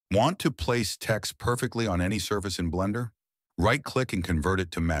Want to place text perfectly on any surface in Blender? Right-click and convert it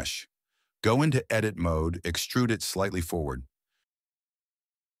to mesh. Go into edit mode, extrude it slightly forward.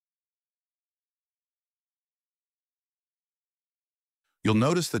 You'll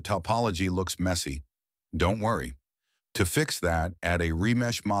notice the topology looks messy. Don't worry. To fix that, add a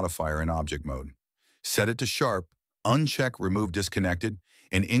remesh modifier in object mode. Set it to sharp, uncheck remove disconnected,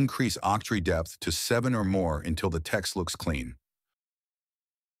 and increase octree depth to 7 or more until the text looks clean.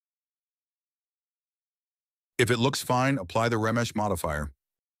 If it looks fine, apply the remesh modifier.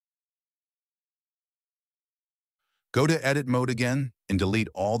 Go to edit mode again and delete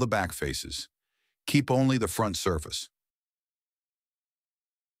all the back faces. Keep only the front surface.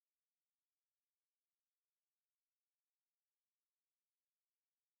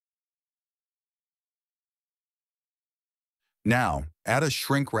 Now, add a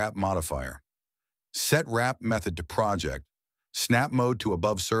shrink wrap modifier. Set wrap method to project, snap mode to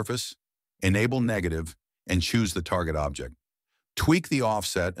above surface, enable negative, and choose the target object. Tweak the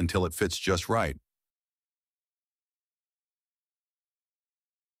offset until it fits just right.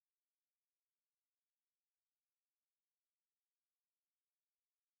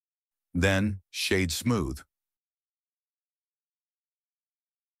 Then, shade smooth.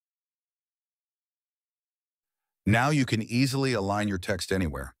 Now you can easily align your text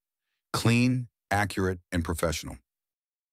anywhere. Clean, accurate, and professional.